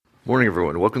Morning,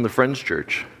 everyone. Welcome to Friends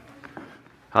Church.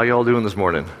 How y'all doing this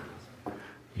morning?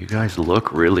 You guys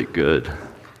look really good.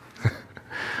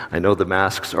 I know the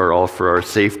masks are all for our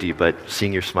safety, but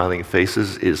seeing your smiling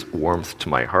faces is warmth to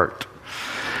my heart.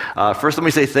 First, let me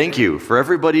say thank you for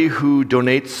everybody who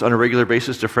donates on a regular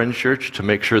basis to Friends Church to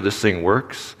make sure this thing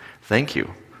works. Thank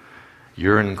you.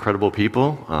 You're an incredible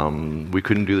people. We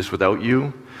couldn't do this without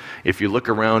you. If you look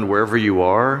around wherever you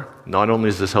are, not only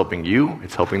is this helping you,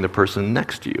 it's helping the person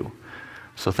next to you.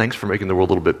 So thanks for making the world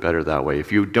a little bit better that way.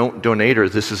 If you don't donate or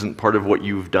this isn't part of what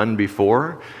you've done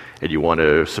before and you want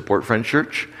to support Friends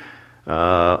Church,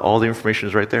 all the information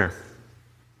is right there.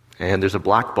 And there's a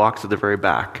black box at the very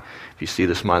back. If you see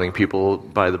the smiling people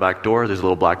by the back door, there's a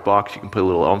little black box. You can put a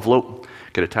little envelope,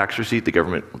 get a tax receipt. The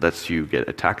government lets you get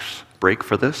a tax break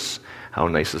for this. How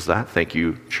nice is that? Thank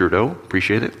you, Trudeau.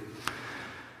 Appreciate it.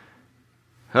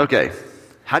 Okay,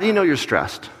 how do you know you're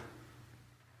stressed?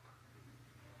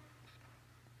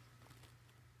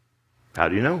 How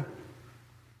do you know?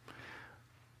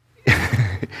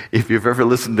 If you've ever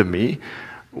listened to me,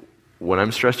 when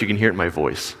I'm stressed, you can hear it in my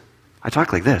voice. I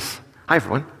talk like this. Hi,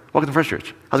 everyone. Welcome to Friends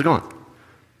Church. How's it going?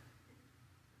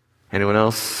 Anyone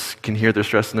else can hear their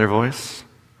stress in their voice?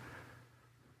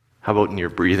 How about in your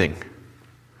breathing?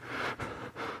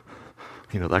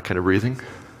 You know, that kind of breathing?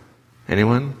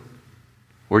 Anyone?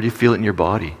 Where do you feel it in your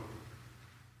body?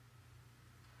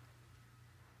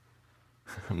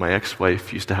 My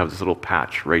ex-wife used to have this little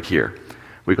patch right here.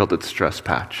 We called it the stress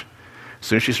patch. As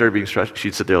soon as she started being stressed,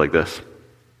 she'd sit there like this.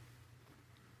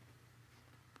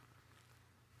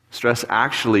 Stress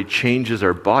actually changes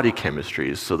our body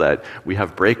chemistries so that we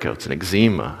have breakouts and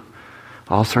eczema,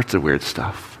 all sorts of weird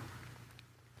stuff.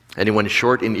 Anyone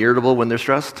short and irritable when they're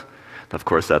stressed? Of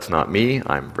course, that's not me.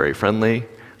 I'm very friendly.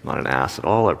 I'm not an ass at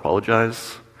all. I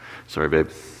apologize. Sorry, babe.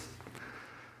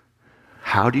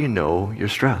 How do you know you're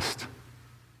stressed?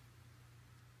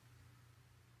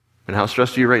 And how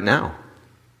stressed are you right now?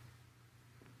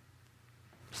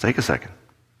 Just take a second.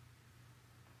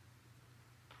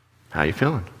 How are you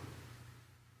feeling?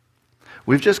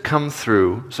 We've just come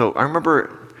through, so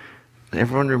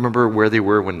everyone remember where they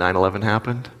were when 9/11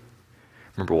 happened?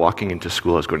 I remember walking into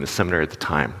school, I was going to seminary at the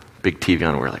time, big TV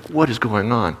on, we're like, what is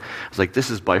going on? I was like, this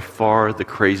is by far the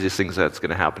craziest things that's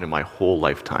going to happen in my whole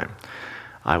lifetime.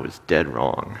 I was dead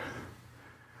wrong.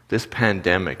 This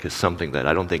pandemic is something that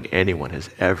I don't think anyone has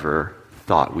ever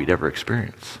thought we'd ever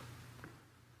experience.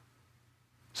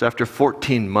 So after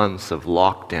 14 months of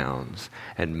lockdowns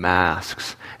and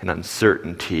masks and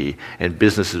uncertainty and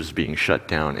businesses being shut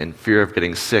down and fear of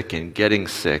getting sick and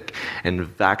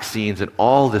vaccines and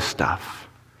all this stuff,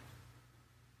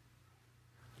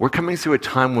 we're coming through a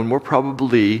time when we're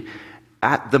probably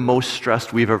at the most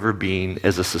stressed we've ever been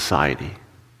as a society.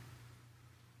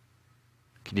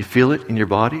 Can you feel it in your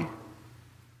body?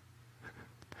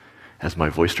 As my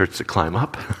voice starts to climb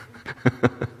up.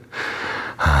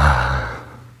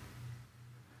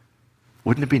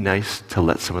 Wouldn't it be nice to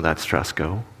let some of that stress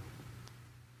go?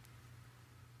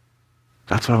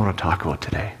 That's what I want to talk about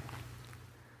today.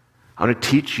 I want to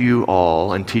teach you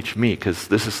all and teach me, because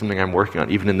this is something I'm working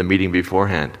on, even in the meeting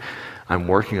beforehand. I'm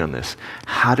working on this.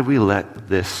 How do we let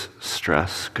this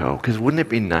stress go? Because wouldn't it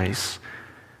be nice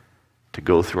to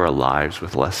go through our lives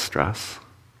with less stress?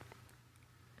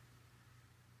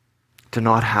 To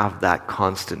not have that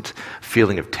constant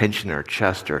feeling of tension in our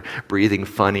chest or breathing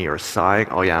funny or sighing.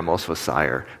 Oh yeah, I'm also a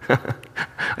sigher.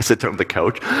 I sit down on the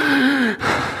couch.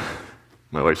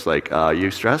 My wife's like, you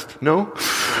stressed? No?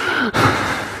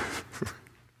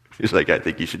 She's like, I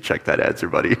think you should check that answer,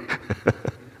 buddy.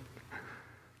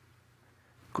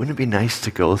 Wouldn't it be nice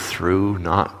to go through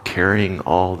not carrying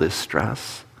all this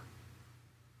stress?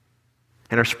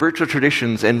 And our spiritual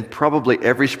traditions, and probably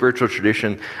every spiritual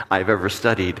tradition I've ever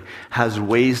studied, has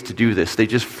ways to do this. They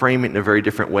just frame it in a very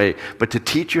different way. But to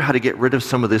teach you how to get rid of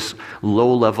some of this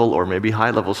low-level or maybe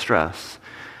high-level stress,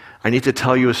 I need to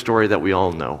tell you a story that we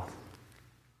all know.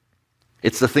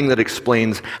 It's the thing that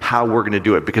explains how we're going to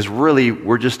do it, because really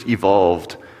we're just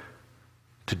evolved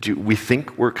to do. We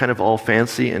think we're kind of all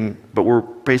fancy, but we're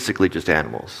basically just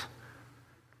animals.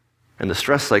 And the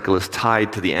stress cycle is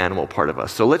tied to the animal part of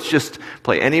us. So let's just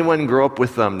play. Anyone grow up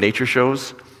with nature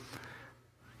shows?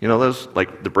 You know those,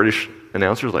 like the British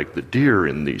announcers, like the deer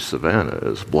in the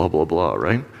savannas, blah, blah, blah,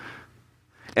 right?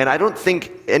 And I don't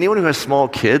think anyone who has small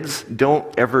kids,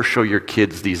 don't ever show your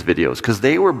kids these videos, because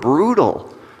they were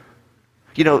brutal.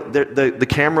 You know, the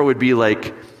camera would be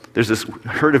like, there's this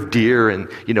herd of deer and,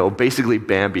 you know, basically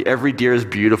Bambi. Every deer is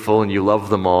beautiful and you love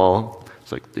them all.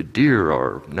 It's like the deer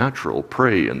are natural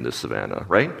prey in the savannah,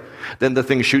 right? Then the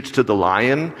thing shoots to the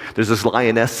lion. There's this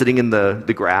lioness sitting in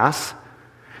the grass.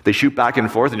 They shoot back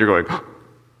and forth, and you're going,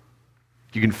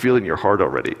 you can feel it in your heart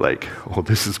already, like, oh,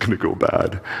 this is going to go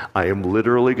bad. I am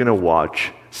literally going to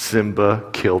watch Simba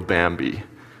kill Bambi.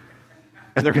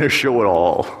 And they're going to show it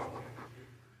all.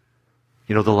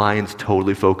 You know, the lion's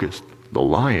totally focused. The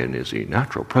lion is a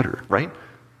natural predator, right?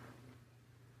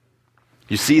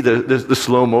 You see the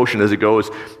slow motion as it goes,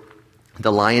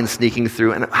 the lion sneaking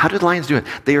through. And how do the lions do it?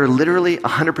 They are literally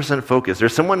 100% focused.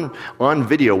 There's someone on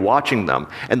video watching them,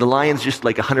 and the lion's just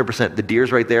like 100%. The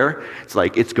deer's right there. It's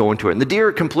like it's going to it. And the deer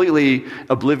are completely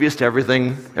oblivious to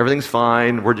everything. Everything's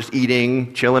fine. We're just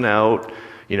eating, chilling out,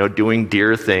 you know, doing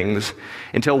deer things,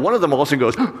 until one of them also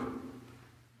goes,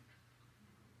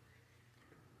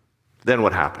 then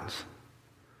what happens?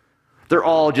 They're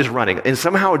all just running. And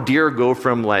somehow deer go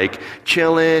from like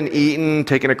chilling, eating,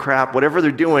 taking a crap, whatever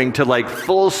they're doing, to like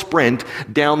full sprint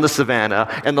down the savannah,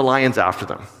 and the lion's after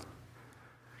them.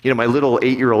 You know, my little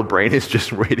 8-year-old brain is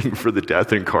just waiting for the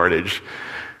death and carnage.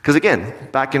 Because again,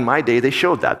 back in my day, they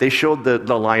showed that. They showed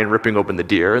the lion ripping open the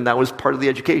deer, and that was part of the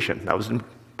education. That was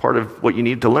part of what you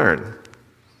needed to learn.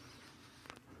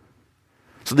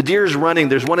 So the deer's running.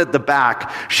 There's one at the back.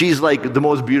 She's like the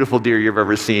most beautiful deer you've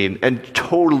ever seen, and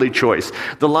totally choice.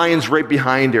 The lion's right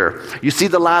behind her. You see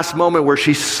the last moment where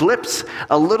she slips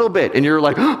a little bit, and you're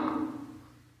like,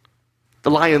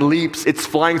 the lion leaps. It's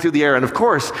flying through the air. And of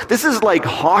course, this is like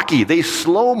hockey. They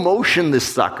slow motion this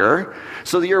sucker,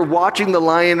 so that you're watching the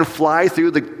lion fly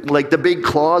through the big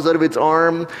claws out of its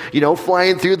arm, you know,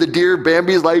 flying through the deer.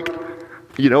 Bambi's like,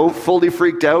 you know, fully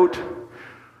freaked out.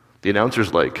 The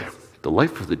announcer's like, the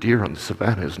life of the deer on the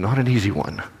savannah is not an easy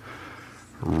one.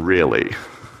 Really?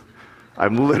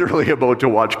 I'm literally about to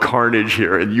watch carnage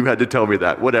here, and you had to tell me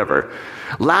that. Whatever.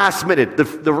 Last minute,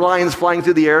 the lion's flying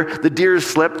through the air, the deer's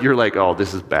slipped, you're like, oh,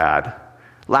 this is bad.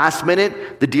 Last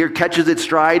minute, the deer catches its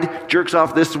stride, jerks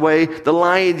off this way, the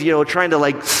lion's, you know, trying to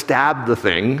like stab the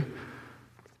thing,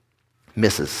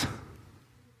 misses.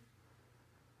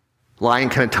 Lion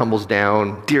kind of tumbles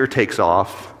down, deer takes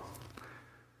off.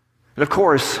 And of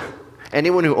course,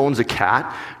 anyone who owns a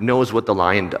cat knows what the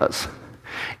lion does.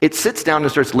 It sits down and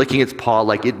starts licking its paw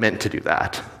like it meant to do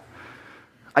that.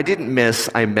 I didn't miss,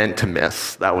 I meant to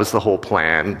miss. That was the whole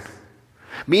plan.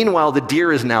 Meanwhile, the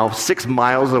deer is now 6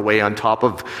 miles away on top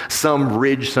of some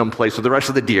ridge someplace with the rest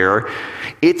of the deer.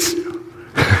 It's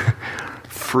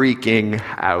freaking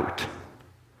out.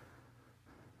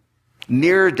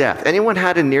 Near death. Anyone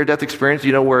had a near-death experience,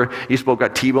 you know, where you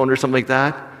got T-boned or something like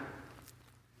that?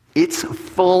 It's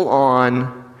full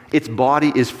on, its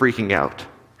body is freaking out.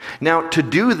 Now, to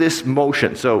do this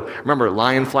motion, so remember,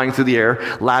 lion flying through the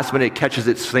air, last minute it catches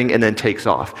its thing and then takes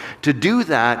off. To do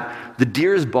that, the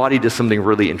deer's body does something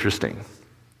really interesting.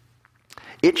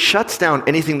 It shuts down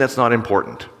anything that's not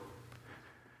important.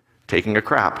 Taking a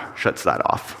crap shuts that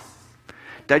off.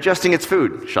 Digesting its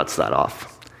food shuts that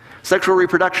off. Sexual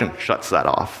reproduction shuts that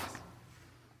off.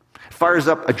 Fires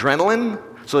up adrenaline,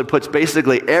 so it puts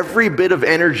basically every bit of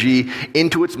energy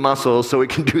into its muscles so it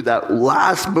can do that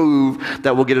last move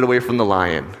that will get it away from the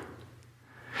lion.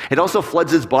 It also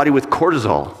floods its body with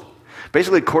cortisol.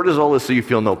 Basically, cortisol is so you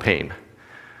feel no pain.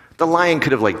 The lion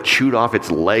could have like chewed off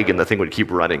its leg and the thing would keep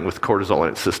running with cortisol in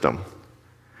its system.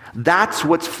 That's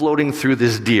what's floating through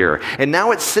this deer. And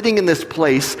now it's sitting in this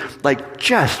place like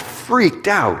just freaked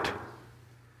out.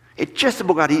 It just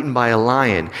about got eaten by a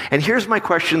lion. And here's my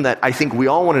question that I think we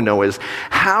all want to know is,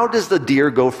 how does the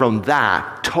deer go from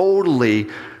that, totally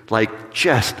like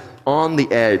just on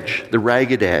the edge, the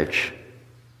ragged edge,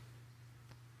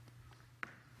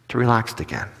 to relaxed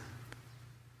again?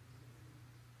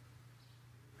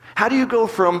 How do you go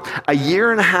from a 1.5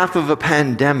 years of a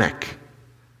pandemic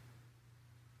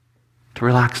to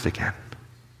relaxed again?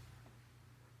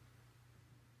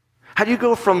 How do you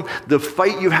go from the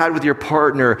fight you had with your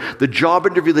partner, the job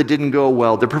interview that didn't go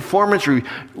well, the performance review,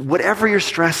 whatever your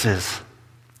stress is?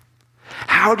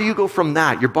 How do you go from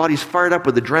that? Your body's fired up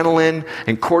with adrenaline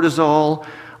and cortisol,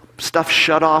 stuff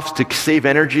shut off to save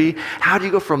energy. How do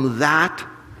you go from that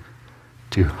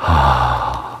to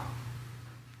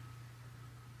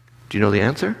Do you know the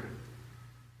answer?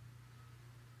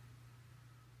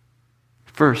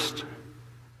 First,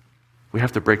 we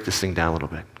have to break this thing down a little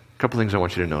bit. A couple things I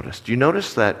want you to notice. Do you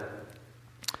notice that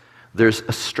there's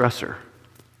a stressor?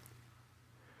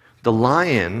 The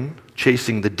lion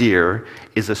chasing the deer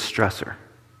is a stressor.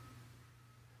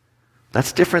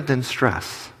 That's different than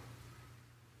stress.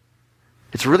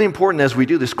 It's really important as we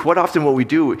do this. Quite often what we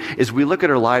do is we look at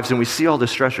our lives and we see all the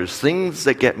stressors, things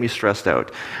that get me stressed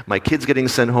out. My kids getting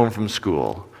sent home from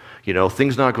school,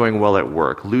 things not going well at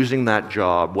work, losing that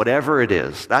job, whatever it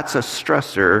is. That's a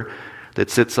stressor that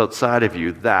sits outside of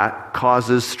you that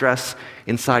causes stress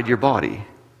inside your body.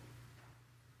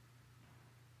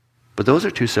 But those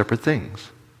are two separate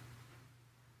things.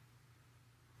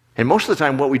 And most of the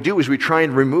time what we do is we try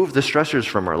and remove the stressors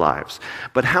from our lives.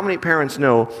 But how many parents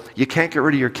know you can't get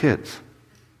rid of your kids?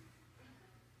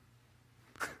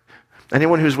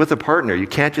 Anyone who's with a partner, you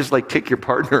can't just kick your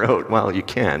partner out. Well, you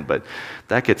can, but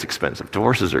that gets expensive.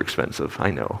 Divorces are expensive,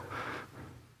 I know.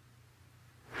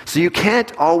 So you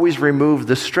can't always remove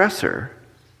the stressor,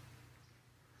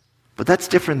 but that's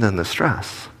different than the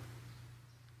stress.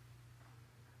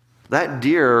 That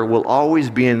deer will always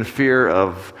be in fear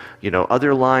of,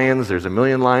 other lions. There's a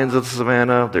million lions in the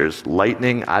savannah. There's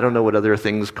lightning. I don't know what other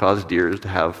things cause deers to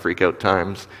have freak out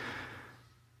times.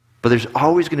 But there's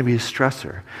always going to be a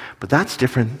stressor. But that's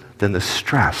different than the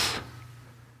stress.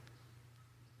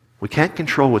 We can't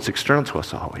control what's external to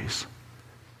us always.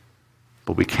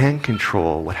 But we can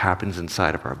control what happens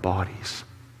inside of our bodies.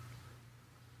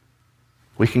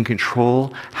 We can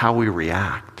control how we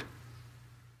react.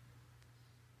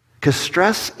 Because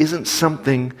stress isn't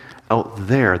something out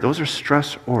there. Those are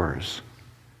stressors.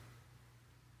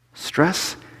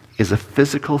 Stress is a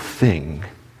physical thing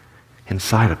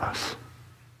inside of us.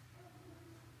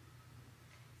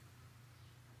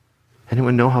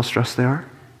 Anyone know how stressed they are?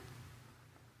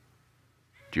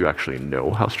 Do you actually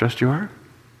know how stressed you are?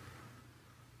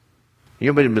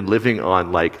 You might have been living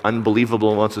on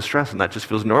unbelievable amounts of stress, and that just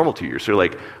feels normal to you. So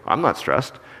you're I'm not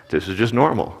stressed. This is just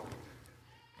normal.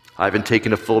 I haven't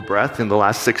taken a full breath in the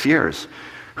last 6 years.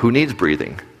 Who needs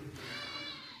breathing?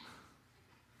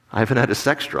 I haven't had a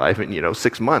sex drive in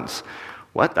 6 months.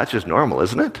 What? That's just normal,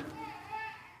 isn't it? Do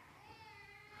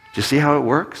you see how it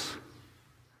works?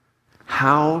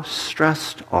 How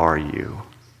stressed are you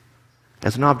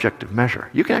as an objective measure?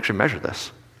 You can actually measure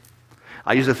this.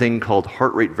 I use a thing called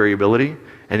heart rate variability.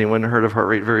 Anyone heard of heart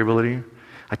rate variability?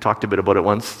 I talked a bit about it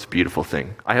once. It's a beautiful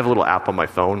thing. I have a little app on my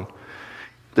phone.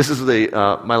 This is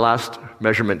my last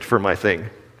measurement for my thing.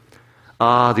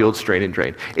 The old strain and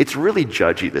drain. It's really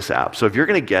judgy, this app. So if you're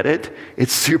going to get it,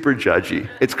 it's super judgy.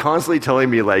 It's constantly telling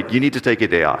me, you need to take a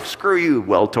day off. Screw you,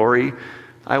 well, Tori.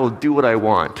 I will do what I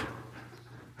want.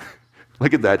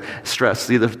 Look at that stress.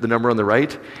 See the number on the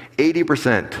right?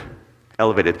 80%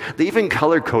 elevated. They even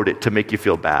color code it to make you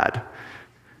feel bad.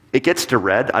 It gets to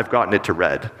red. I've gotten it to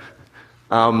red.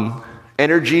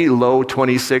 Energy, low,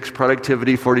 26.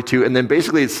 Productivity, 42. And then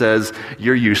basically it says,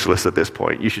 you're useless at this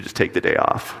point. You should just take the day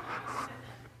off.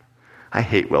 I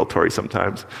hate Well Tori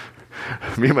sometimes.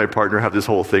 Me and my partner have this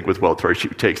whole thing with Well Tori. She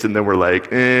takes it, and then we're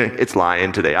it's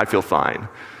lying today. I feel fine.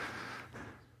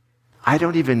 I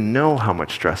don't even know how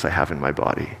much stress I have in my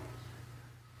body.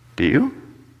 Do you?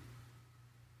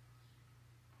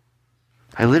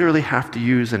 I literally have to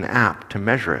use an app to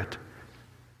measure it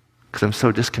because I'm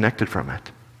so disconnected from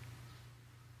it.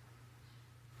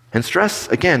 And stress,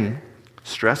 again,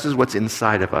 stress is what's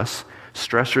inside of us.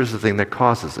 Stressor is the thing that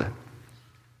causes it.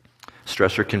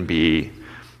 Stressor can be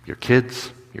your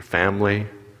kids, your family,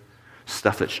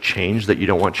 stuff that's changed that you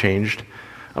don't want changed.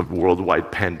 A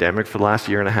worldwide pandemic for the last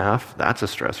year and a half, that's a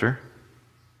stressor.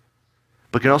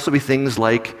 But it can also be things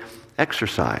like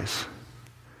exercise.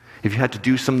 If you had to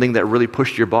do something that really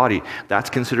pushed your body, that's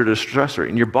considered a stressor.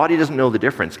 And your body doesn't know the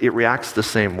difference. It reacts the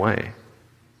same way.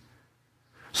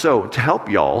 So, to help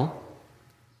y'all,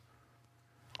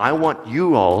 I want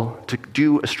you all to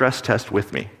do a stress test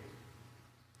with me.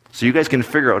 So you guys can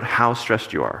figure out how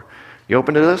stressed you are. You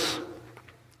open to this?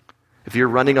 If you're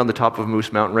running on the top of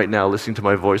Moose Mountain right now, listening to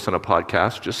my voice on a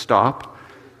podcast, just stop.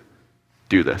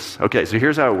 Do this. Okay, so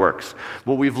here's how it works.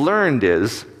 What we've learned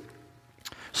is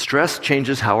stress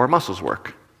changes how our muscles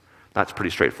work. That's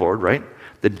pretty straightforward, right?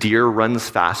 The deer runs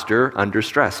faster under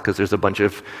stress because there's a bunch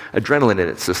of adrenaline in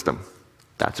its system.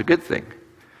 That's a good thing.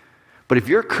 But if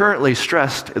you're currently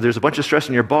stressed, if there's a bunch of stress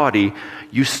in your body,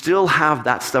 you still have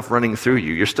that stuff running through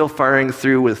you. You're still firing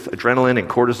through with adrenaline and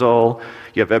cortisol.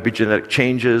 You have epigenetic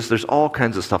changes. There's all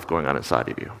kinds of stuff going on inside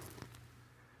of you.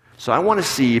 So I want to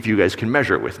see if you guys can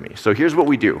measure it with me. So here's what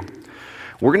we do.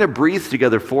 We're going to breathe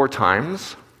together 4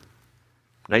 times.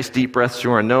 Nice deep breaths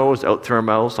through our nose, out through our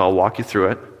mouth. So I'll walk you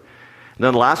through it. And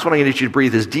then the last one, I need you to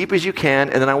breathe as deep as you can,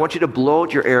 and then I want you to blow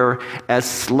out your air as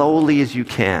slowly as you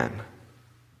can.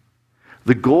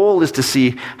 The goal is to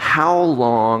see how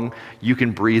long you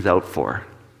can breathe out for.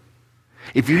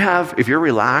 If you're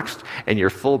relaxed and you're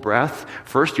full breath,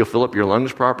 first you'll fill up your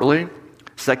lungs properly.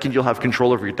 Second, you'll have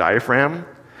control over your diaphragm,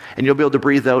 and you'll be able to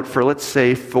breathe out for, let's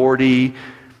say, 40,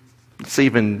 let's say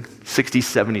even 60,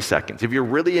 70 seconds. If you're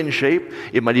really in shape,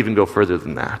 it might even go further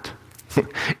than that.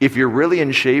 If you're really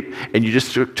in shape and you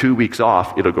just took 2 weeks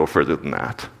off, it'll go further than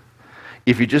that.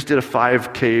 If you just did a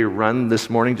 5K run this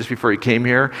morning just before you came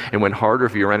here and went harder,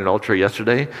 if you ran an ultra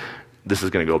yesterday, this is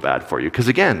going to go bad for you. Because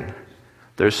again,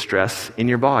 there's stress in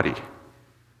your body.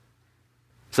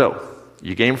 So,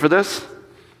 you game for this?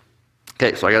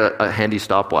 Okay, so I got a handy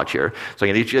stopwatch here. So I'm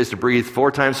going to need you guys to breathe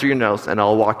 4 times through your nose, and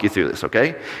I'll walk you through this,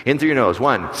 okay? In through your nose.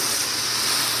 1.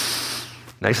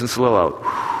 Nice and slow out.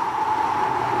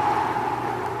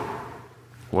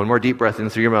 1 more deep breath in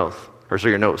through your mouth, or through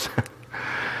your nose.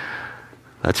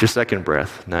 That's your second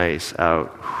breath. Nice.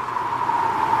 Out.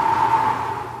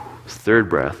 3rd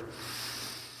breath.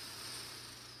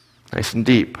 Nice and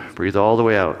deep. Breathe all the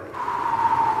way out.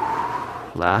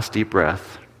 Last deep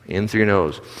breath. In through your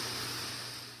nose.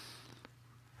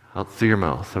 Out through your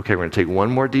mouth. Okay, we're going to take 1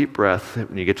 more deep breath.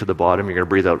 When you get to the bottom, you're going to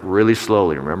breathe out really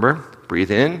slowly, remember? Breathe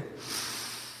in.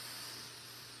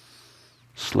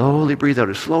 Slowly breathe out,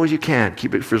 as slow as you can.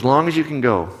 Keep it for as long as you can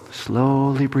go.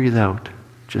 Slowly breathe out,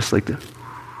 just like this.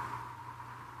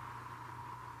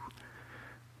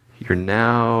 You're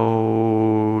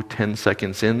now 10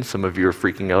 seconds in. Some of you are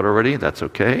freaking out already. That's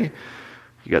okay.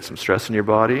 You got some stress in your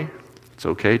body. It's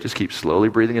okay. Just keep slowly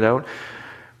breathing it out.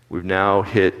 We've now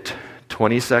hit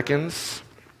 20 seconds.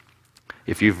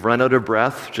 If you've run out of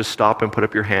breath, just stop and put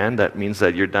up your hand. That means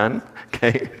that you're done.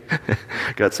 Okay?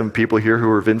 Got some people here who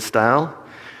are Vince style.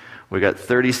 We got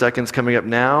 30 seconds coming up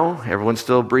now. Everyone's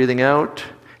still breathing out.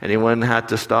 Anyone had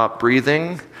to stop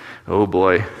breathing? Oh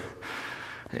boy.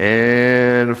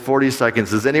 And 40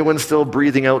 seconds. Is anyone still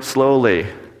breathing out slowly?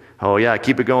 Oh yeah,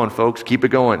 keep it going, folks. Keep it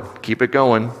going. Keep it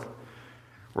going.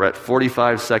 We're at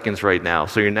 45 seconds right now.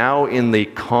 So you're now in the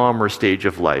calmer stage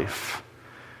of life.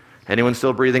 Anyone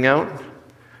still breathing out?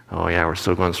 Oh yeah, we're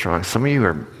still going strong. Some of you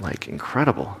are like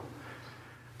incredible.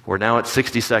 We're now at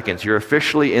 60 seconds. You're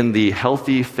officially in the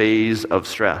healthy phase of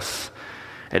stress.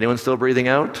 Anyone still breathing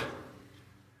out?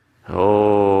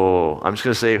 Oh, I'm just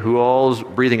going to say, who all's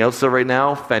breathing out still right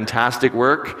now? Fantastic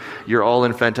work. You're all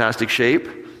in fantastic shape.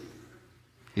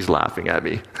 He's laughing at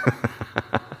me.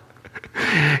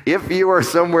 If you are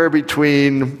somewhere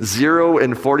between 0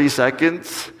 and 40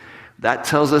 seconds, that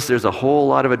tells us there's a whole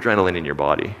lot of adrenaline in your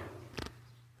body.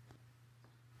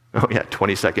 Oh yeah,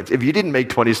 20 seconds. If you didn't make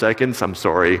 20 seconds, I'm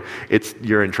sorry.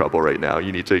 You're in trouble right now.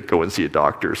 You need to go and see a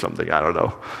doctor or something. I don't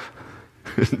know.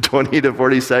 20 to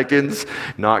 40 seconds,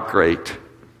 not great.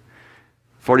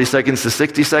 40 seconds to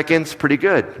 60 seconds, pretty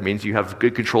good. It means you have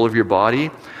good control of your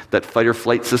body. That fight or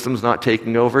flight system's not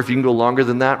taking over. If you can go longer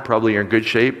than that, probably you're in good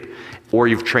shape, or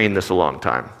you've trained this a long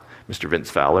time. Mr. Vince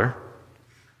Fowler.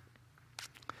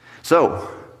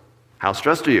 So, how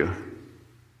stressed are you?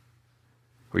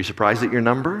 Were you surprised at your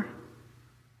number?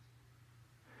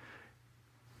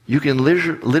 You can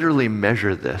literally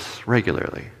measure this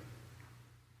regularly.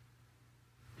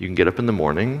 You can get up in the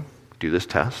morning, do this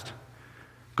test,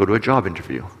 go to a job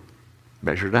interview,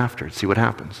 measure it after, see what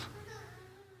happens.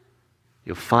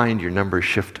 You'll find your numbers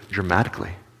shift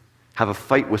dramatically. Have a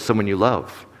fight with someone you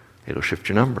love, it'll shift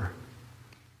your number.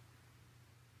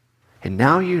 And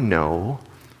now you know,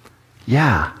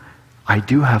 yeah, I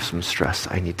do have some stress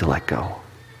I need to let go.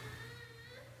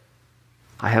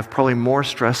 I have probably more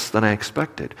stress than I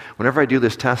expected. Whenever I do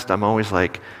this test, I'm always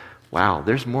like, wow,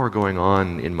 there's more going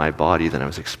on in my body than I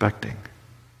was expecting.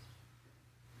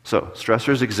 So,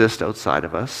 stressors exist outside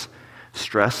of us.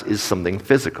 Stress is something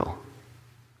physical.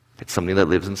 It's something that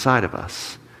lives inside of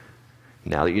us.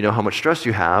 Now that you know how much stress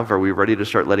you have, are we ready to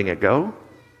start letting it go?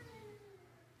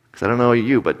 Because I don't know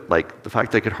you, but like the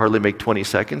fact that I could hardly make 20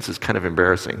 seconds is kind of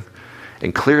embarrassing.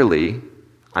 And clearly,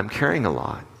 I'm carrying a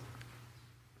lot.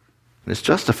 And it's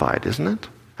justified, isn't it?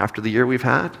 After the year we've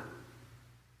had.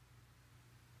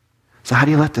 So how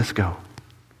do you let this go?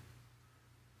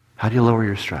 How do you lower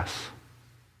your stress?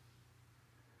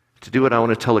 To do it, I want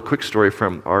to tell a quick story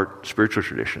from our spiritual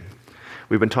tradition.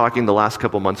 We've been talking the last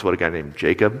couple months about a guy named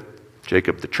Jacob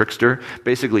the trickster.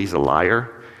 Basically, he's a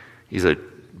liar. He's a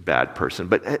bad person.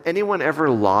 But anyone ever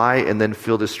lie and then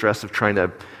feel the stress of trying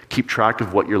to keep track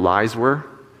of what your lies were?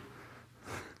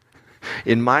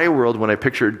 In my world, when I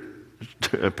pictured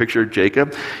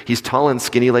Jacob, he's tall and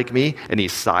skinny like me, and he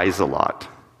sighs a lot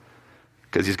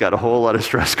because he's got a whole lot of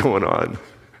stress going on.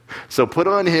 So put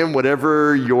on him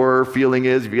whatever your feeling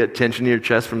is. If you get tension in your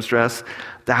chest from stress,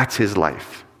 that's his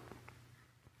life.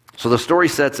 So the story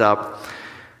sets up,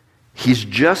 he's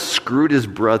just screwed his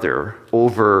brother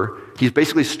over. He's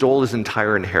basically stole his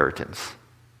entire inheritance.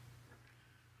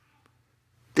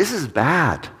 This is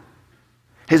bad.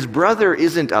 His brother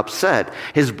isn't upset.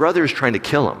 His brother is trying to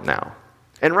kill him now.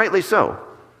 And rightly so,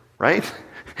 right?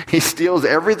 He steals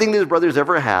everything that his brothers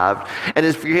ever have. And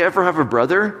if you ever have a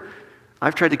brother,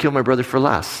 I've tried to kill my brother for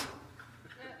less.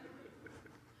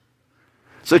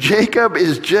 So Jacob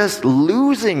is just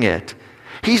losing it.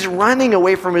 He's running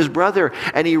away from his brother,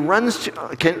 and he runs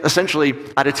essentially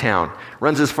out of town,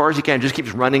 runs as far as he can, just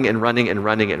keeps running and running and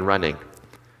running and running.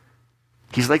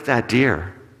 He's like that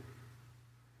deer.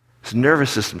 His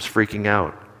nervous system's freaking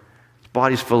out. His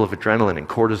body's full of adrenaline and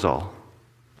cortisol.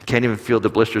 He can't even feel the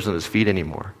blisters on his feet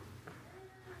anymore.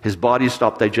 His body's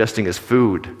stopped digesting his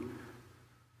food.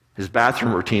 His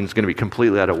bathroom routine is going to be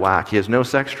completely out of whack. He has no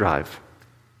sex drive.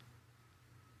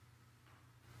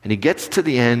 And he gets to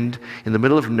the end in the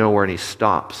middle of nowhere and he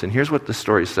stops. And here's what the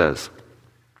story says.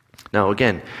 Now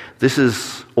again, this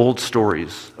is old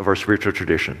stories of our spiritual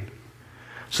tradition.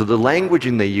 So the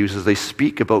languaging they use is they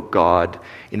speak about God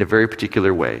in a very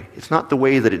particular way. It's not the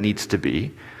way that it needs to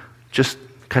be. Just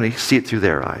kind of see it through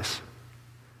their eyes.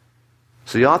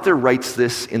 So the author writes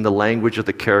this in the language of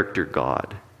the character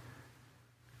God.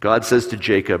 God says to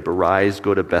Jacob, "Arise,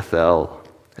 go to Bethel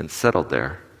and settle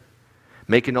there.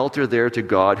 Make an altar there to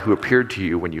God who appeared to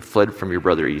you when you fled from your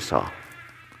brother Esau."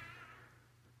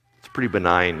 It's a pretty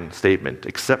benign statement,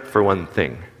 except for one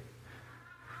thing.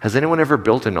 Has anyone ever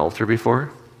built an altar before?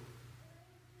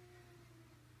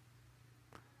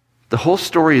 The whole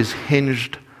story is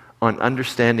hinged on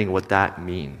understanding what that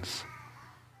means.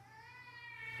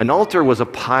 An altar was a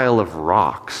pile of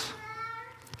rocks,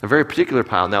 a very particular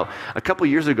pile. Now, a couple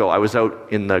years ago, I was out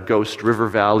in the Ghost River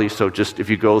Valley, so just if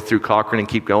you go through Cochrane and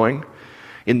keep going,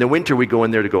 in the winter we go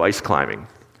in there to go ice climbing.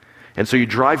 And so you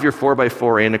drive your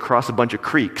 4x4 in across a bunch of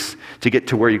creeks to get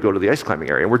to where you go to the ice climbing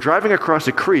area. And we're driving across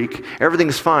a creek,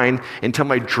 everything's fine, until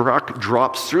my truck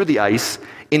drops through the ice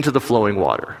into the flowing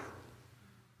water.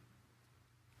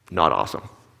 Not awesome.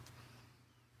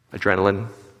 Adrenaline,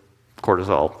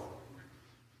 cortisol,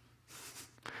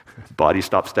 body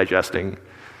stops digesting.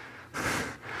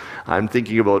 I'm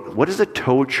thinking about, what is a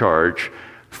tow charge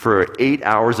for 8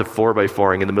 hours of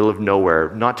 4x4ing in the middle of nowhere,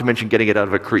 not to mention getting it out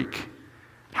of a creek?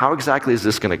 How exactly is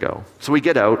this going to go? So we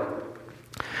get out.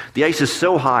 The ice is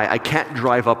so high, I can't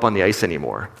drive up on the ice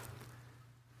anymore.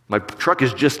 My truck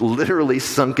is just literally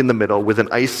sunk in the middle with an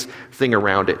ice thing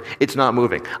around it. It's not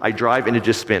moving. I drive and it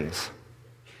just spins.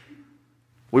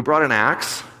 We brought an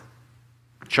axe,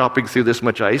 chopping through this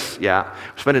much ice. Yeah,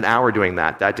 we spent an hour doing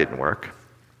that. That didn't work.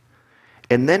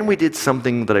 And then we did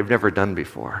something that I've never done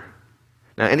before.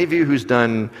 Now, any of you who's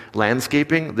done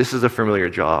landscaping, this is a familiar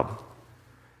job.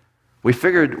 We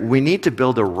figured we need to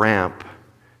build a ramp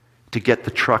to get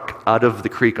the truck out of the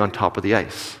creek on top of the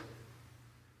ice.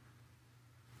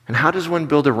 And how does one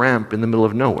build a ramp in the middle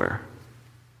of nowhere?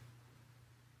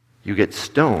 You get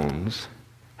stones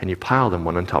and you pile them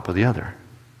one on top of the other.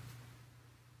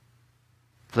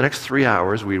 For the next 3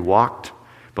 hours, we walked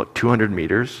about 200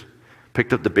 meters,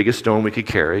 picked up the biggest stone we could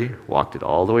carry, walked it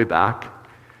all the way back,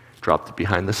 dropped it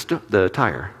behind the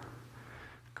tire,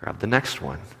 grabbed the next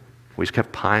one. We just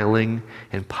kept piling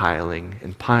and piling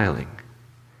and piling.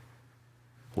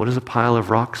 What does a pile of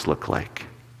rocks look like?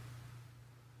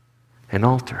 An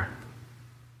altar.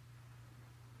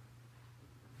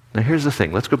 Now here's the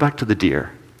thing. Let's go back to the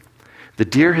deer. The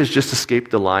deer has just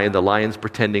escaped the lion. The lion's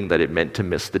pretending that it meant to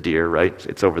miss the deer, right?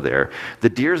 It's over there. The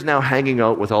deer's now hanging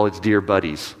out with all its deer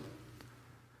buddies.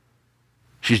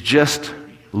 She's just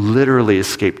literally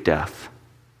escaped death.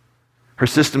 Her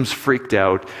system's freaked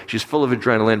out. She's full of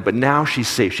adrenaline, but now she's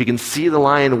safe. She can see the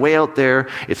lion way out there.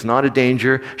 It's not a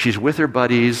danger. She's with her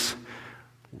buddies.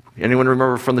 Anyone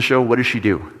remember from the show? What does she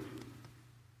do?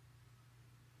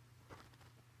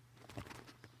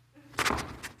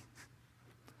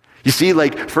 You see,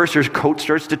 first her coat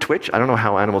starts to twitch. I don't know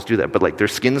how animals do that, but their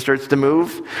skin starts to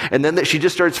move. And then she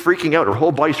just starts freaking out. Her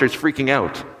whole body starts freaking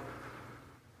out.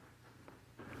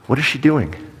 What is she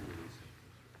doing?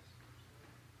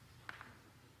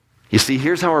 You see,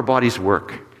 here's how our bodies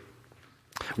work.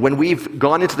 When we've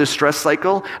gone into the stress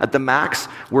cycle at the max,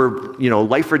 we're,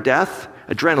 life or death,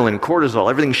 adrenaline, cortisol,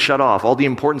 everything's shut off. All the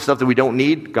important stuff that we don't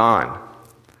need, gone.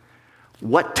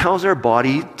 What tells our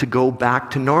body to go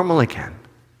back to normal again?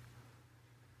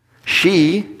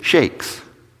 She shakes.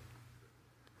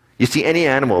 You see, any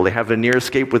animal, they have a near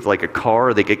escape with a car,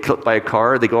 or they get killed by a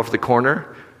car, they go off the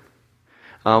corner.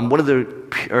 One of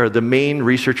the main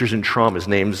researchers in trauma, his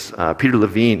name's Peter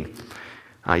Levine.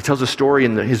 He tells a story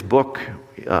in his book.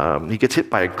 He gets hit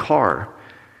by a car.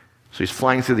 So he's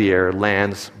flying through the air,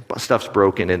 lands, stuff's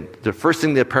broken, and the first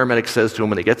thing the paramedic says to him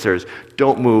when he gets there is,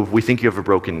 "Don't move, we think you have a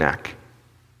broken neck."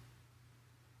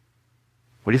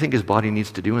 What do you think his body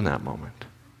needs to do in that moment?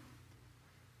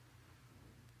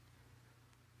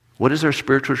 What does our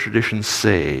spiritual tradition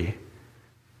say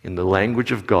in the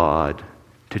language of God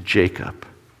to Jacob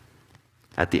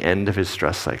at the end of his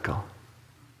stress cycle?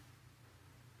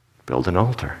 Build an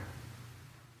altar.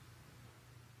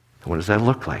 And what does that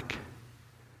look like?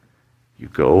 You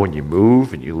go and you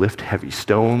move and you lift heavy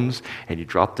stones and you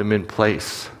drop them in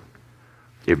place.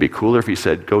 It'd be cooler if he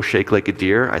said, go shake like a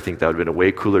deer. I think that would have been a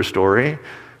way cooler story.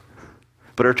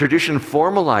 But our tradition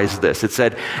formalized this. It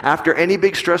said, after any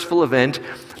big stressful event,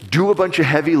 do a bunch of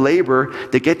heavy labor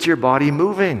that gets your body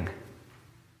moving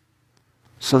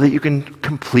so that you can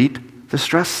complete the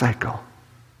stress cycle.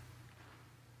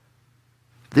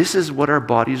 This is what our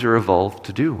bodies are evolved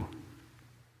to do.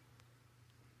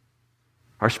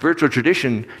 Our spiritual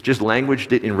tradition just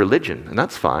languaged it in religion, and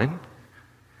that's fine.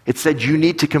 It said you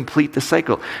need to complete the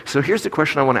cycle. So here's the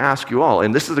question I want to ask you all,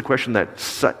 and this is the question that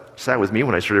sat with me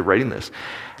when I started writing this.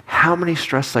 How many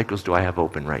stress cycles do I have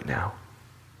open right now?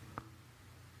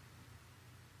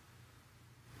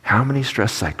 How many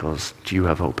stress cycles do you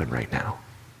have open right now?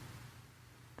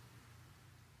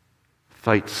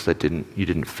 Fights that you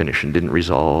didn't finish and didn't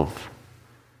resolve.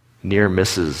 Near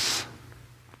misses.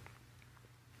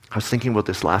 I was thinking about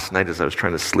this last night as I was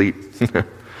trying to sleep.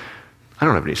 I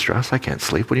don't have any stress. I can't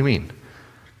sleep. What do you mean?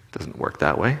 It doesn't work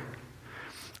that way.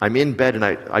 I'm in bed, and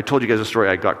I told you guys a story.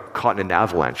 I got caught in an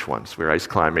avalanche once. We were ice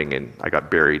climbing, and I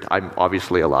got buried. I'm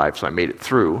obviously alive, so I made it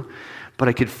through. But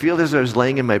I could feel as I was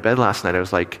laying in my bed last night, I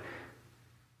was like,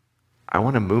 I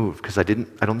want to move, because I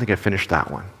don't think I finished that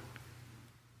one.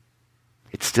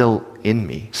 It's still in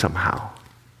me somehow.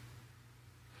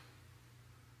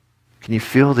 Can you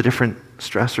feel the different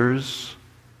stressors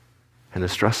and the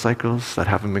stress cycles that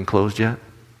haven't been closed yet?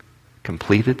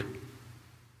 Completed?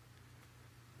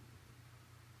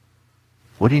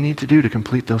 What do you need to do to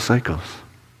complete those cycles?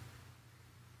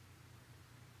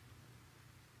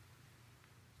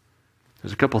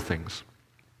 There's a couple things.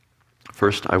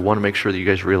 First, I want to make sure that you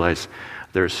guys realize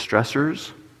there's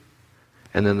stressors,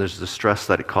 and then there's the stress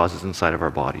that it causes inside of our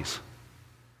bodies.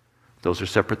 Those are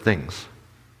separate things.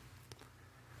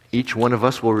 Each one of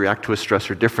us will react to a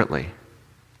stressor differently.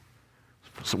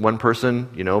 So one person,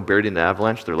 buried in the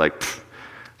avalanche, they're like,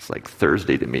 it's like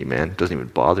Thursday to me, man. It doesn't even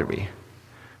bother me.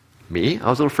 Me? I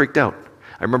was a little freaked out.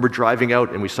 I remember driving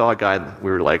out and we saw a guy, and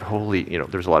we were like, holy,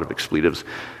 there's a lot of expletives.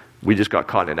 We just got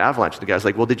caught in an avalanche. The guy's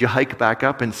like, well, did you hike back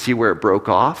up and see where it broke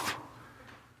off?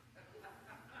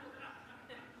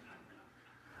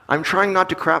 I'm trying not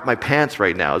to crap my pants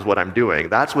right now is what I'm doing.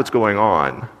 That's what's going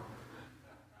on.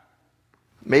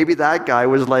 Maybe that guy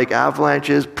was like,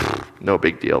 avalanches, no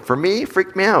big deal. For me,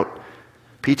 freaked me out.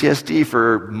 PTSD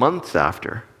for months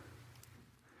after.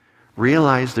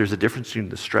 Realize there's a difference between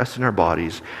the stress in our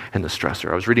bodies and the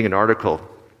stressor. I was reading an article,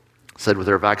 said with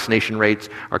our vaccination rates,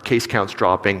 our case counts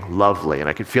dropping, lovely. And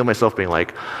I could feel myself being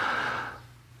like,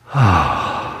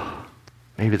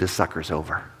 maybe this sucker's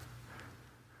over.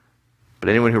 But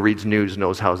anyone who reads news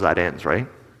knows how that ends, right?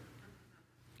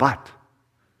 But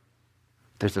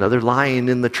there's another lion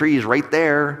in the trees right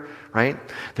there, right?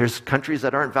 There's countries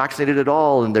that aren't vaccinated at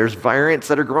all, and there's variants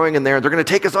that are growing in there. They're going to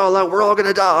take us all out. We're all going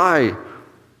to die.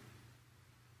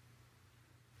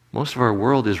 Most of our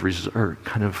world is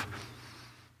kind of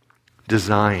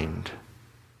designed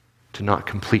to not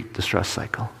complete the stress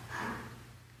cycle.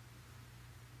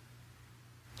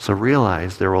 So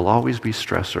realize there will always be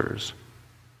stressors.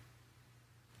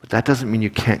 But that doesn't mean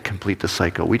you can't complete the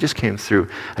cycle. We just came through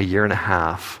a year and a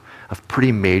half of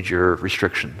pretty major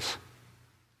restrictions.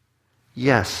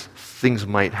 Yes, things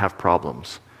might have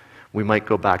problems. We might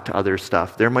go back to other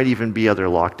stuff. There might even be other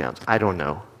lockdowns. I don't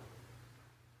know.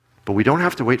 But we don't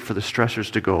have to wait for the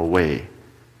stressors to go away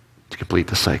to complete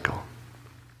the cycle.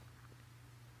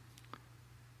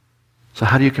 So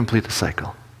how do you complete the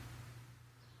cycle?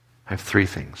 I have three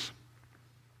things.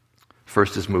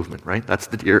 First is movement, right? That's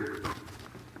the deer.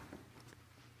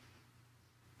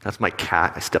 That's my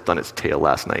cat. I stepped on its tail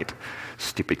last night.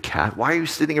 Stupid cat. Why are you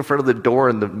sitting in front of the door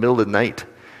in the middle of the night?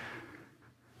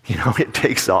 It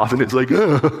takes off and it's like,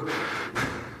 ugh.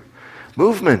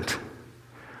 Movement.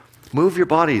 Move your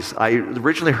bodies. I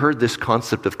originally heard this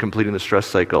concept of completing the stress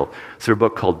cycle through a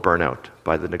book called Burnout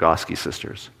by the Nagoski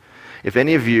sisters. If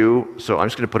any of you, so I'm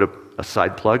just going to put a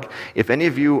side plug. If any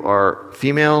of you are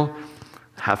female,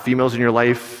 have females in your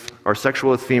life, are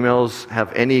sexual with females,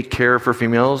 have any care for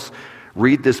females,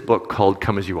 read this book called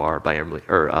Come As You Are by Emily,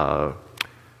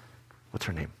 what's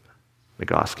her name?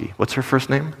 Nagoski. What's her first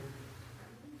name?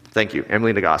 Thank you,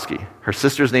 Emily Nagoski. Her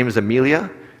sister's name is Amelia,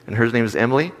 and her name is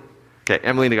Emily. Okay,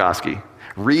 Emily Nagoski.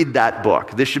 Read that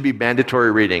book. This should be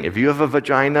mandatory reading. If you have a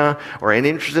vagina or any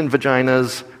interest in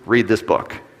vaginas, read this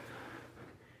book.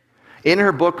 In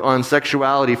her book on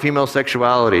sexuality, female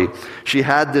sexuality, she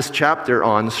had this chapter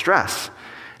on stress.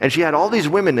 And she had all these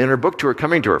women in her book tour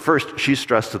coming to her. First, she's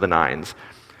stressed to the nines.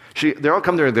 They all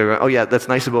come to her and they're going, oh yeah, that's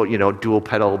nice about, dual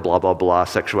pedal, blah, blah, blah,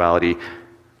 sexuality.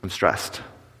 I'm stressed.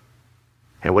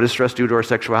 And what does stress do to our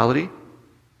sexuality?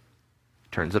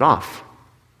 Turns it off.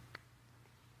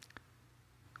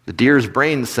 The deer's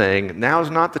brain's saying, now's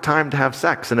not the time to have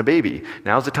sex and a baby.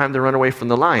 Now's the time to run away from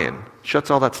the lion. Shuts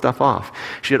all that stuff off.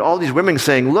 She had all these women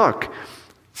saying, look,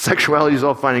 sexuality is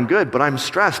all fine and good, but I'm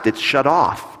stressed. It's shut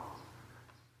off.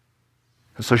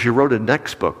 And so she wrote a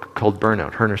next book called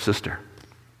Burnout, her and her sister.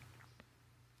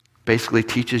 Basically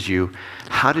teaches you,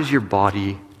 how does your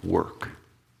body work?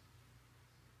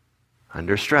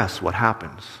 Under stress, what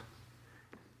happens?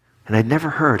 And I'd never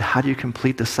heard, how do you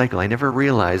complete the cycle? I never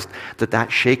realized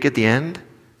that shake at the end,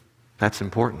 that's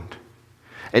important.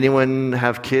 Anyone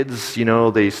have kids,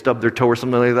 they stub their toe or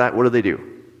something like that? What do?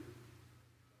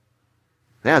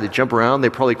 Yeah, they jump around, they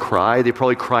probably cry. They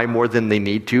probably cry more than they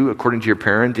need to, according to your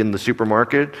parent in the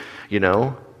supermarket,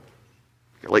 You're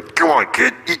like, come on,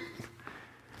 kid.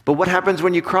 But what happens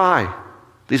when you cry?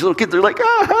 These little kids, they're like,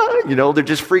 they're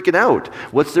just freaking out.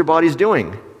 What's their bodies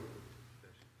doing?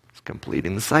 It's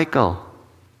completing the cycle.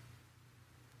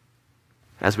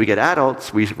 As we get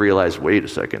adults, we realize, wait a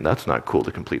second, that's not cool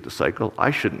to complete the cycle.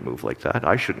 I shouldn't move like that.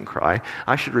 I shouldn't cry.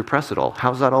 I should repress it all.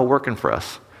 How's that all working for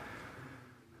us?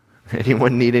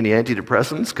 Anyone need any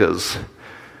antidepressants? Because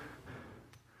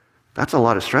that's a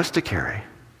lot of stress to carry.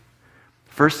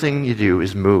 First thing you do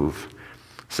is move.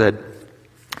 Said,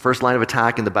 first line of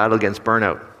attack in the battle against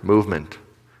burnout, movement.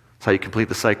 That's how you complete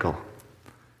the cycle.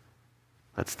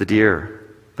 That's the deer.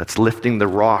 That's lifting the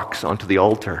rocks onto the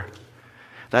altar.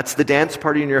 That's the dance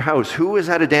party in your house. Who has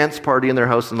had a dance party in their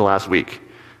house in the last week?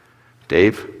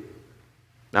 Dave?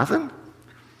 Nothing?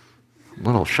 I'm a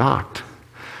little shocked.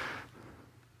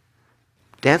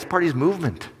 Dance party's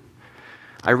movement.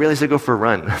 I realize I go for a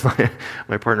run.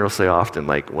 My partner will say often,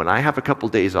 when I have a couple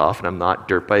days off and I'm not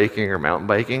dirt biking or mountain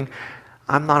biking,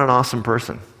 I'm not an awesome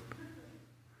person.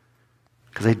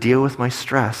 Because I deal with my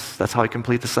stress. That's how I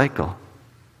complete the cycle.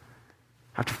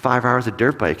 After 5 hours of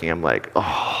dirt biking, I'm like,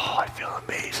 oh, I feel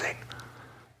amazing.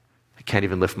 I can't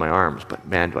even lift my arms, but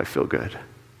man, do I feel good.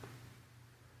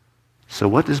 So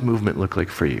what does movement look like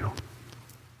for you?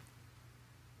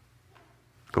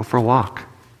 Go for a walk.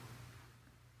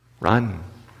 Run.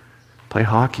 Play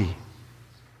hockey.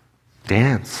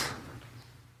 Dance.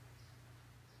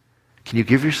 Can you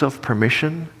give yourself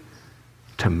permission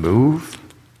to move,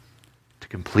 to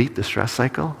complete the stress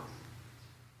cycle?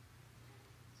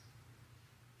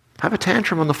 Have a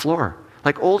tantrum on the floor.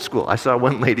 Like old school. I saw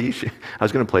one lady, I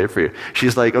was going to play it for you.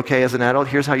 She's like, okay, as an adult,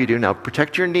 here's how you do. Now,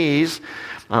 protect your knees.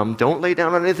 Don't lay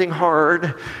down on anything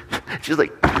hard. She's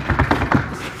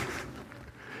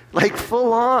like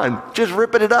full on, just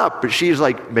ripping it up. But she's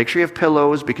like, make sure you have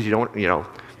pillows because you don't,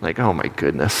 like, oh my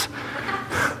goodness.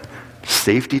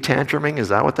 Safety tantruming, is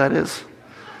that what that is?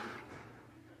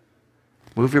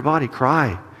 Move your body,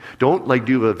 cry. Don't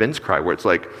do a Vince cry where it's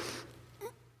like,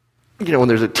 when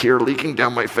there's a tear leaking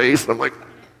down my face and I'm like,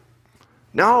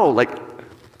 no,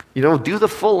 do the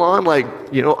full on,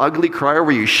 ugly cry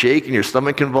where you shake and your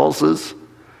stomach convulses.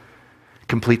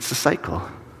 Completes the cycle.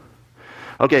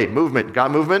 Okay, movement. Got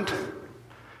movement?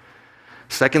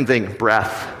 Second thing,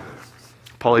 breath.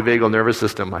 Polyvagal nervous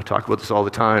system. I talk about this all the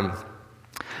time.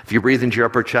 If you breathe into your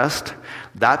upper chest,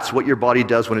 that's what your body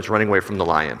does when it's running away from the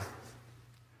lion.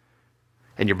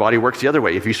 And your body works the other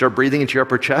way. If you start breathing into your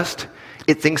upper chest,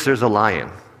 it thinks there's a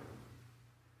lion.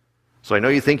 So I know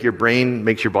you think your brain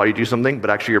makes your body do something,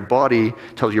 but actually your body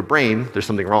tells your brain there's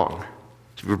something wrong.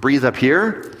 So if you breathe up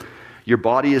here, your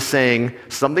body is saying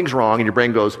something's wrong, and your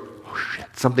brain goes, oh shit,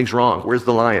 something's wrong. Where's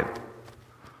the lion?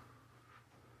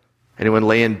 Anyone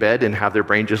lay in bed and have their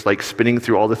brain just spinning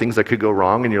through all the things that could go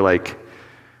wrong, and you're like,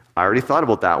 I already thought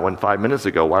about that one 5 minutes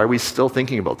ago. Why are we still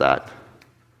thinking about that?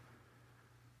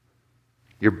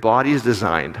 Your body is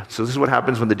designed. So this is what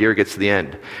happens when the deer gets to the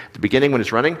end. At the beginning, when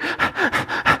it's running,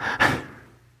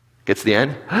 gets to the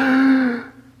end.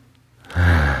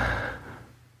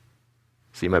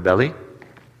 See my belly?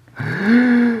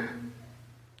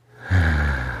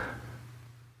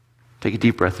 Take a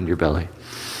deep breath into your belly.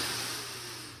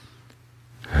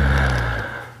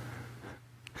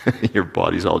 Your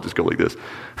body's all just go like this.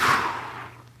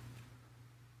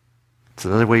 It's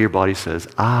another way your body says,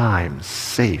 I'm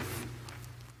safe.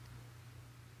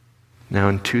 Now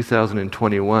in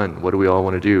 2021, what do we all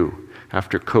want to do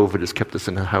after COVID has kept us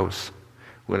in the house?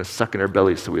 We want to suck in our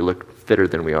bellies so we look fitter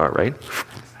than we are, right?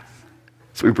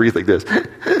 So we breathe like this.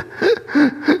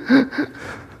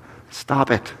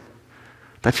 Stop it.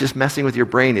 That's just messing with your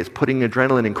brain. It's putting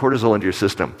adrenaline and cortisol into your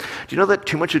system. Do you know that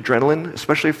too much adrenaline,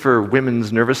 especially for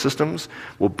women's nervous systems,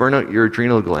 will burn out your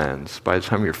adrenal glands by the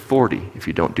time you're 40 if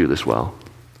you don't do this well?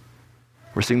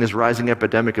 We're seeing this rising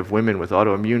epidemic of women with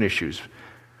autoimmune issues,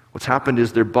 What's happened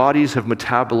is their bodies have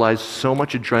metabolized so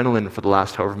much adrenaline for the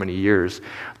last however many years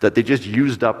that they just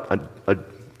used up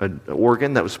an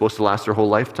organ that was supposed to last their whole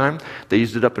lifetime. They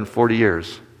used it up in 40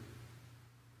 years.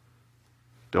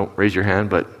 Don't raise your hand,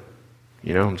 but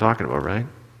you know what I'm talking about, right?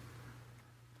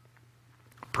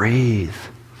 Breathe.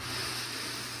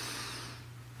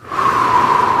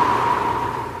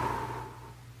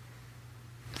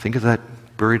 Think of that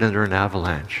buried under an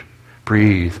avalanche.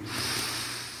 Breathe.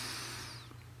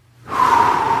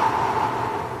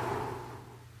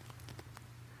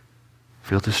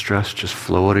 Feel the stress just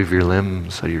flow out of your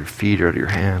limbs, out of your feet, or out of your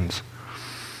hands.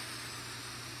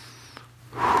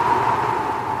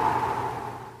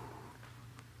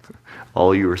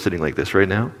 All of you are sitting like this right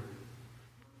now.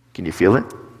 Can you feel it?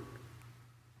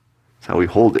 That's how we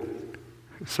hold it.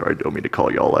 Sorry, I don't mean to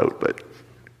call you all out, but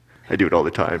I do it all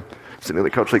the time. Sitting on the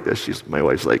couch like this, my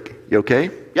wife's like, "You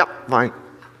okay?" "Yep, fine.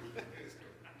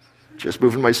 Just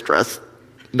moving my stress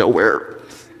nowhere."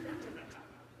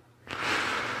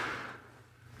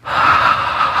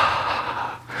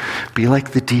 Be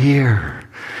like the deer.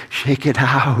 Shake it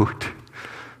out.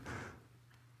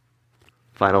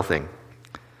 Final thing.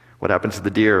 What happens to the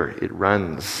deer? It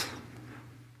runs.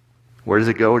 Where does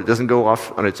it go? It doesn't go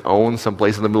off on its own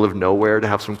someplace in the middle of nowhere to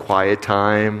have some quiet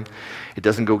time. It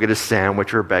doesn't go get a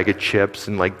sandwich or a bag of chips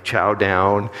and chow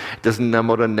down. It doesn't numb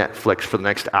out on Netflix for the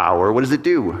next hour. What does it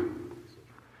do?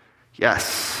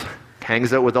 Yes.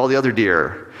 Hangs out with all the other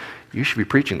deer. You should be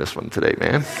preaching this one today,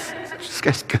 man. This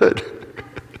guy's good.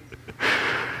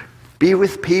 Be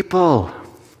with people.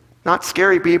 Not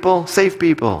scary people, safe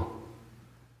people.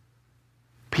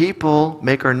 People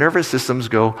make our nervous systems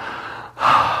go.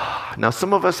 Now,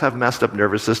 some of us have messed up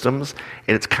nervous systems,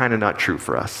 and it's kind of not true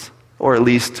for us. Or at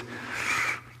least,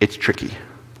 it's tricky.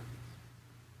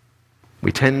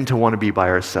 We tend to want to be by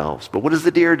ourselves. But what does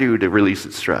the deer do to release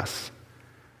its stress?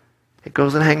 It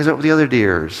goes and hangs out with the other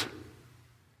deers.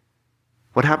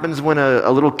 What happens when a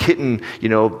little kitten,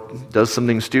 does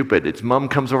something stupid? Its mom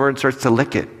comes over and starts to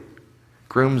lick it,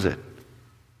 grooms it.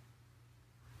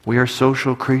 We are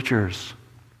social creatures.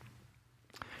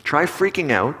 Try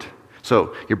freaking out.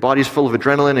 So your body's full of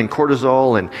adrenaline and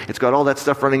cortisol, and it's got all that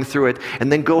stuff running through it,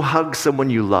 and then go hug someone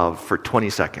you love for 20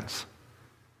 seconds.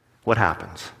 What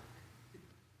happens?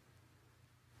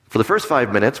 For the first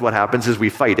 5 minutes, what happens is we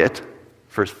fight it.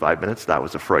 First 5 minutes, that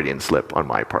was a Freudian slip on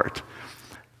my part.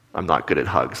 I'm not good at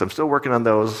hugs. I'm still working on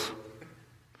those.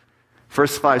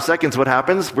 First 5 seconds, what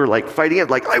happens? We're fighting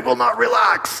it, I will not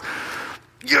relax.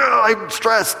 Yeah, I'm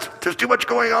stressed. There's too much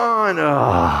going on.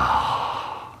 Oh.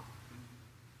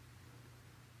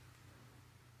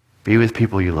 Be with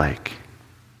people you like.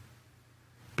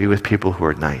 Be with people who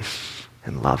are nice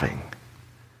and loving.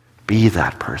 Be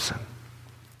that person.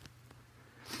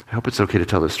 I hope it's okay to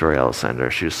tell the story, Alessandra.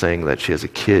 She was saying that she has a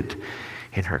kid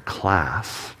in her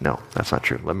class. No, that's not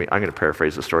true. I'm going to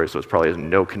paraphrase the story, so it's probably has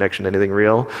no connection to anything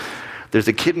real. There's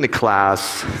a kid in the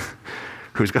class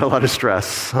who's got a lot of stress.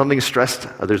 Something stressed.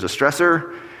 There's a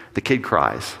stressor. The kid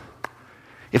cries.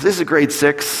 If this is grade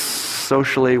 6,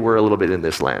 socially, we're a little bit in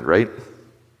this land, right?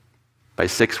 By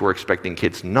 6, we're expecting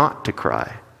kids not to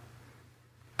cry.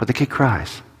 But the kid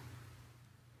cries.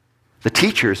 The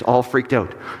teachers all freaked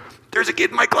out. There's a kid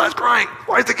in my class crying.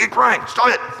 Why is the kid crying? Stop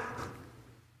it.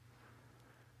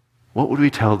 What would we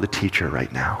tell the teacher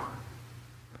right now?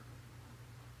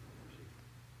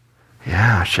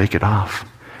 Yeah, shake it off.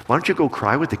 Why don't you go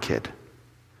cry with the kid?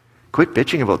 Quit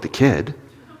bitching about the kid.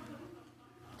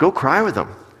 Go cry with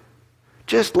them.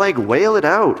 Just wail it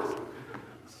out.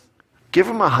 Give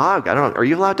them a hug. I don't know. Are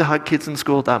you allowed to hug kids in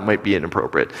school? That might be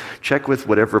inappropriate. Check with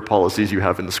whatever policies you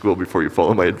have in the school before you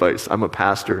follow my advice. I'm a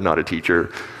pastor, not a teacher,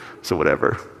 so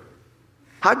whatever.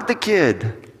 Hug the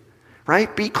kid.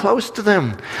 Right? Be close to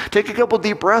them. Take a couple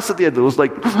deep breaths at the end. Those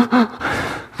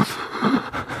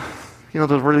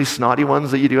those really snotty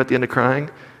ones that you do at the end of crying.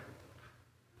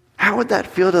 How would that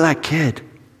feel to that kid?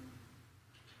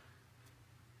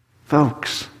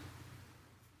 Folks,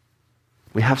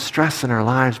 we have stress in our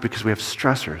lives because we have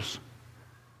stressors.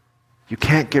 You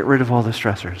can't get rid of all the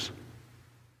stressors.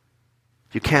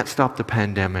 You can't stop the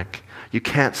pandemic. You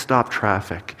can't stop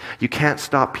traffic. You can't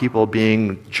stop people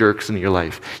being jerks in your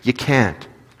life. You can't.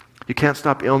 You can't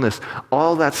stop illness.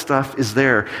 All that stuff is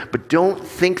there. But don't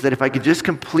think that if I could just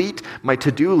complete my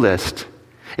to-do list,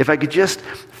 if I could just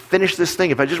finish this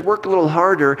thing, if I just work a little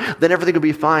harder, then everything will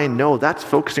be fine. No, that's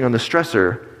focusing on the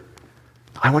stressor.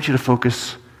 I want you to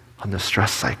focus on the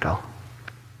stress cycle.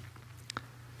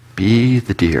 Be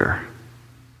the deer.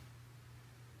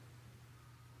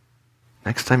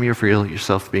 Next time you feel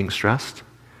yourself being stressed,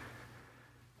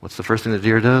 what's the first thing the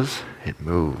deer does? It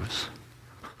moves.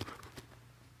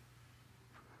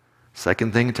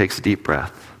 Second thing, takes a deep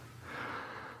breath.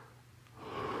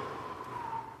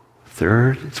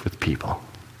 Third, it's with people.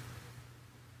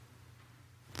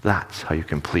 That's how you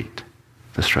complete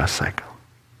the stress cycle.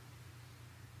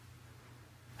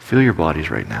 Feel your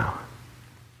bodies right now.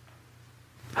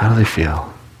 How do they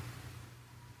feel?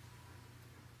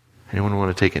 Anyone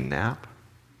want to take a nap?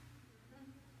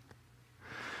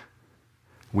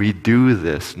 We do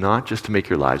this not just to make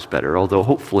your lives better, although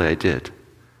hopefully I did.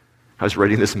 I was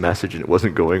writing this message and it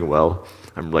wasn't going well.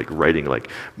 I'm writing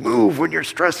move when you're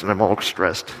stressed, and I'm all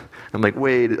stressed. I'm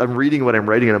wait, I'm reading what I'm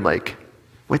writing and I'm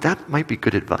wait, that might be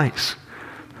good advice.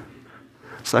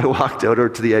 So I walked out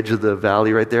to the edge of the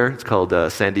valley right there. It's called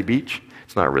Sandy Beach.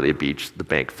 It's not really a beach. The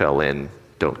bank fell in.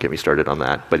 Don't get me started on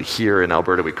that. But here in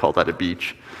Alberta, we call that a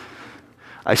beach.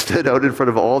 I stood out in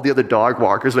front of all the other dog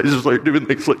walkers. I was just doing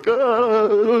things I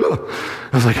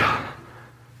was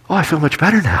oh, I feel much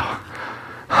better now.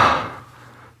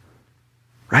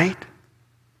 Right?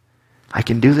 I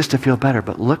can do this to feel better,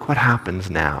 but look what happens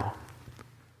now.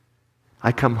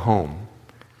 I come home,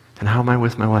 and how am I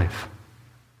with my wife?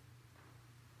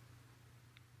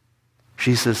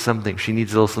 She says something. She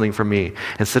needs a little something from me.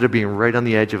 Instead of being right on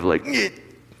the edge of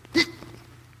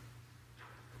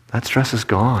that stress is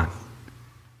gone.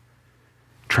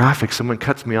 Traffic, someone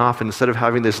cuts me off, and instead of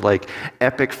having this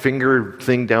epic finger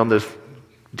thing down this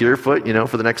deer foot,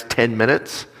 for the next 10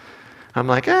 minutes, I'm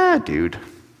dude,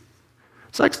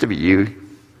 sucks to be you.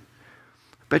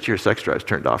 Bet your sex drive's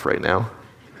turned off right now.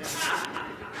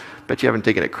 Bet you haven't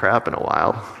taken a crap in a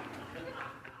while.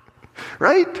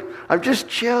 Right? I'm just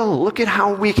chill. Look at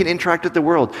how we can interact with the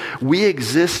world. We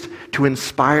exist to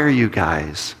inspire you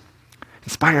guys.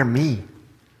 Inspire me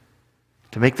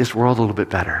to make this world a little bit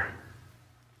better.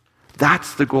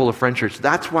 That's the goal of Friend Church.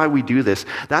 That's why we do this.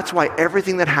 That's why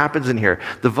everything that happens in here,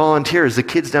 the volunteers, the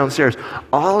kids downstairs,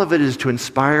 all of it is to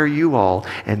inspire you all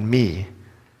and me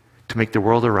to make the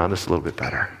world around us a little bit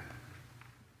better.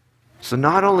 So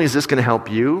not only is this going to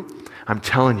help you, I'm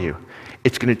telling you,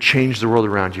 it's going to change the world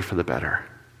around you for the better.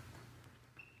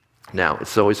 Now,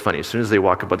 it's always funny. As soon as they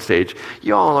walk up on stage,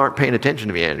 you all aren't paying attention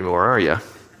to me anymore, are you?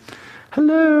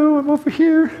 Hello, I'm over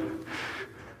here.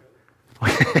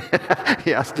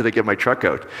 He asked, did I get my truck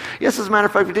out? Yes, as a matter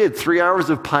of fact, we did. 3 hours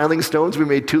of piling stones. We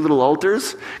made 2 little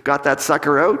altars, got that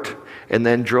sucker out, and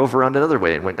then drove around another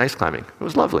way and went ice climbing. It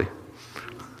was lovely.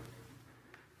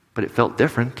 But it felt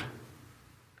different.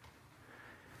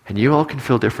 And you all can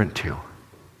feel different too.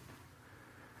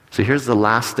 So here's the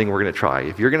last thing we're going to try.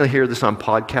 If you're going to hear this on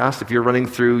podcast, if you're running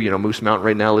through, Moose Mountain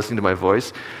right now listening to my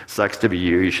voice, sucks to be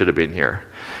you. You should have been here.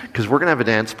 Because we're going to have a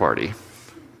dance party.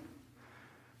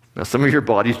 Now, some of your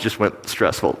bodies just went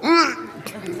stressful.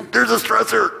 There's a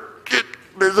stressor.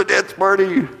 There's a dance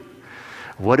party.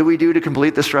 What do we do to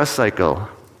complete the stress cycle?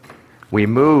 We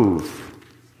move.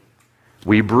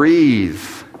 We breathe.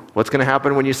 What's going to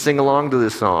happen when you sing along to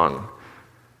this song?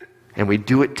 And we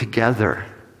do it together.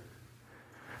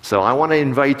 So I want to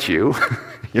invite you.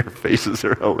 Your faces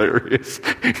are hilarious.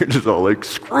 You're just all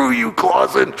screw you,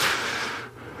 Clausen.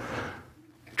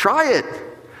 Try it.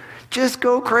 Just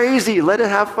go crazy. Let it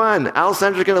have fun.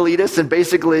 Alessandra's going to lead us in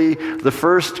basically the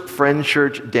first Friend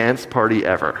Church dance party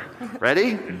ever.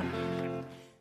 Ready?